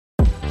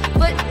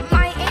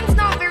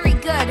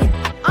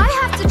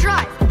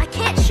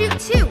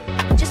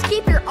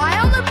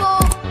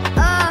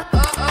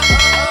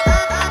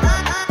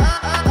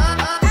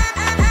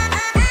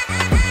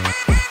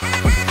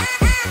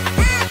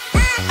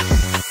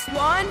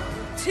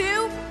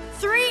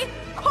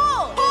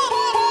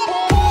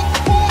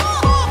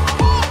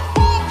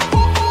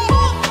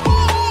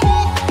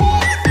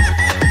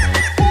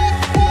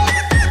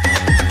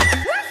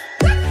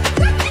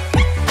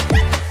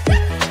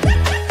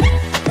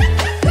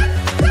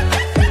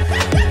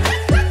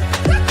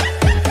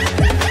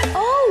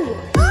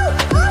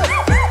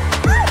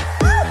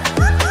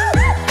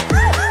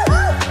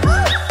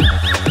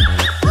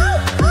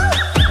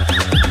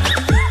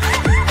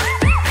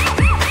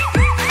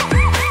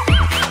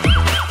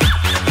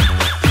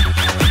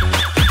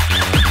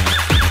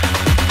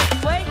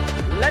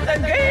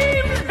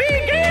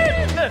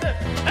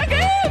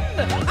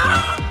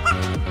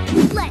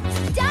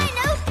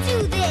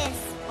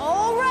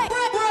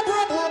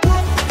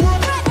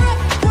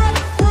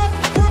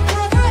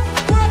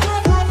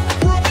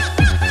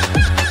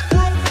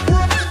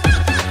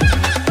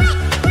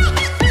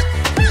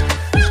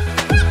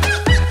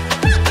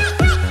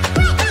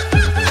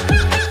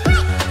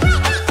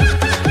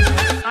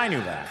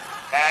everywhere.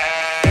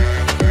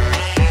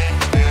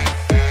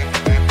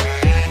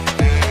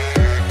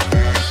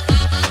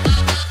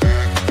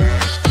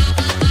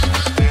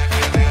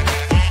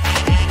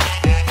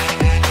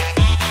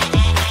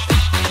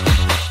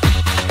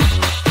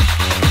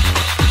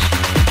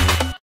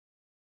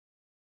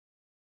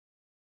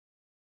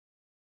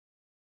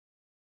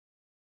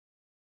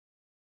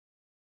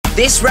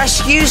 This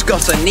rescue's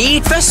got a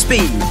need for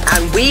speed,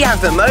 and we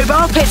have the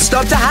mobile pit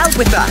stop to help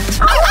with that.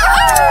 All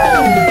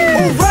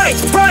right,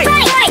 right,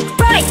 right,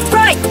 right,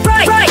 right,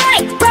 right,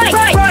 right, right,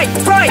 right,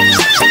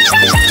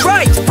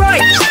 right, right,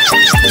 right, right,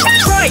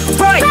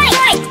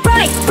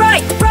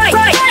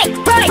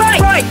 right,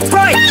 right,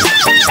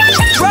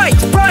 right,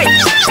 right,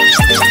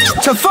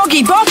 to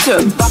Foggy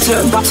Bottom.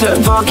 Butter, butter,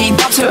 foggy,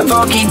 butter,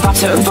 foggy,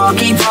 butter,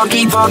 foggy,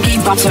 foggy, foggy,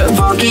 butter,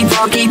 foggy,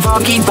 foggy,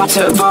 foggy,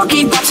 butter,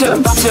 foggy,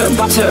 butter, butter,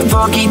 butter,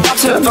 foggy,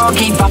 butter,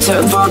 foggy,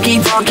 butter, foggy,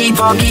 foggy,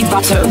 foggy,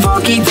 butter,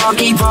 foggy,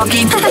 foggy,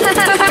 foggy.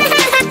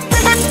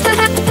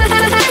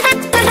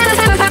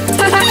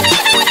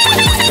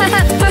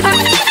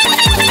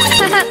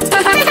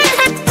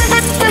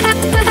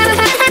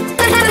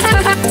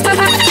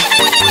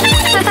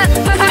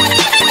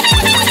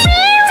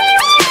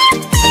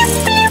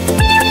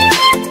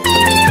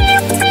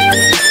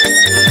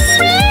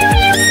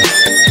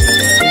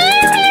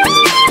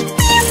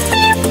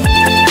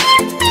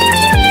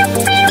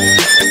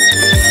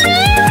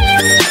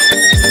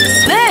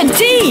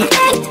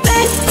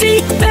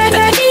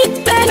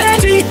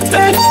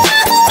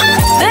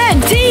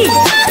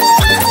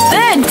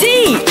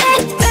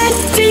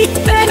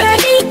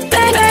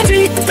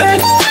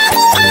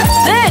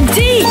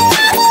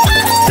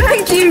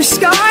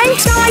 Skye,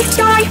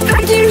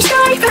 thank you,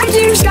 Skye, thank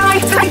you, Skye,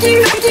 thank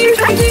you, thank you,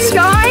 thank you,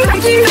 Skye,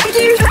 thank you, thank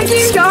you, thank you,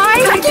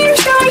 Skye, thank you,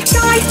 Skye,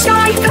 Skye,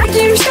 Skye, thank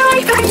you,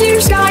 Skye, thank you,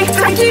 Skye,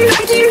 thank you,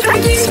 thank you,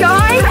 thank you,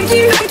 Skye, thank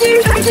you, thank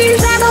you, thank you,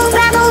 Rubble,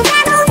 Rubble,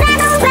 Rubble,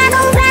 Rubble,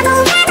 Rubble, Rubble,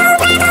 Rubble,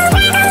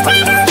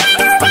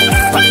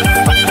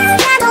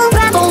 Rubble,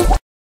 Rubble.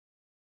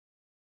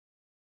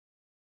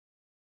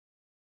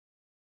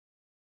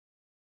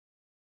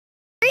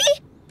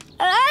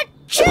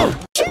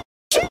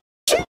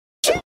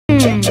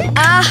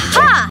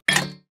 Aha!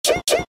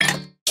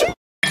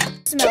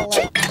 Smell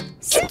like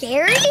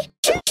scary?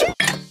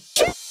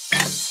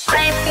 I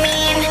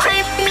mean, I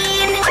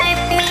mean, I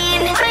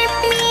mean, I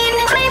mean,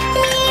 I mean, I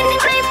mean,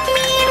 I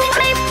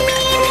mean, I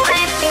mean,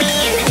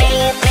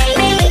 maybe,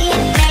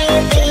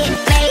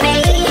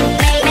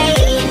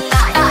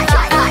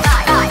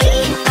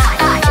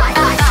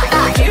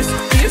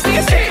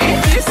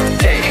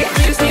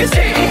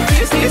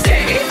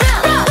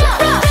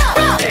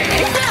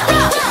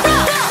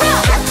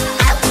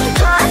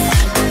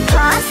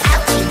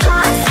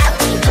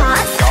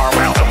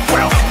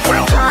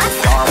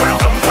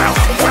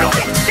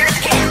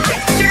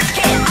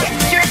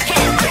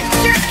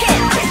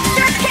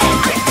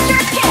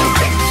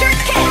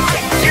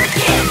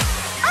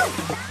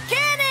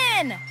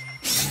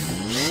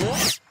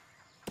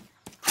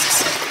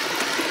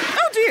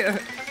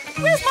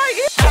 Where's my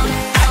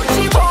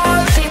ouchie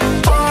ball,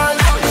 ouchie ball,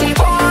 ouchie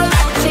ball,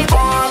 ouchie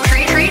ball.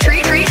 Treat, treat,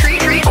 treat, treat, treat,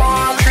 treat,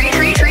 ball. Treat,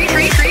 treat, treat,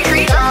 treat, treat,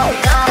 treat. Go,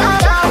 go,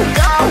 go,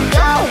 go,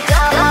 go,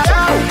 go,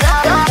 go, go,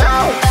 go, go.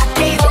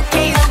 Okay,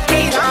 okay,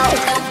 okay, go.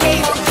 Okay,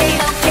 okay,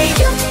 okay.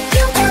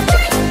 You right, you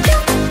right, you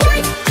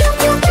right,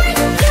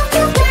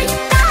 you right.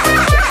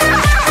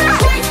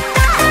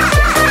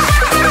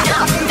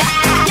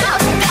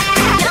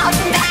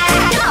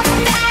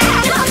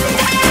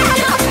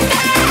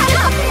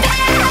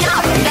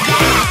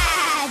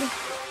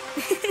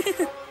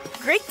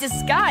 Great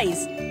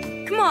disguise!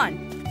 Come on,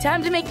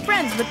 time to make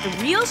friends with the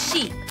real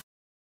sheep.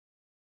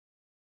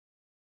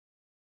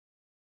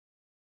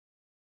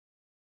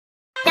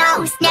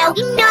 Nose, now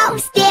he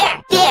knows,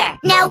 there, there.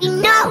 Now he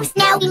knows,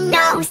 there,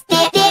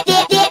 there,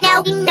 there, there.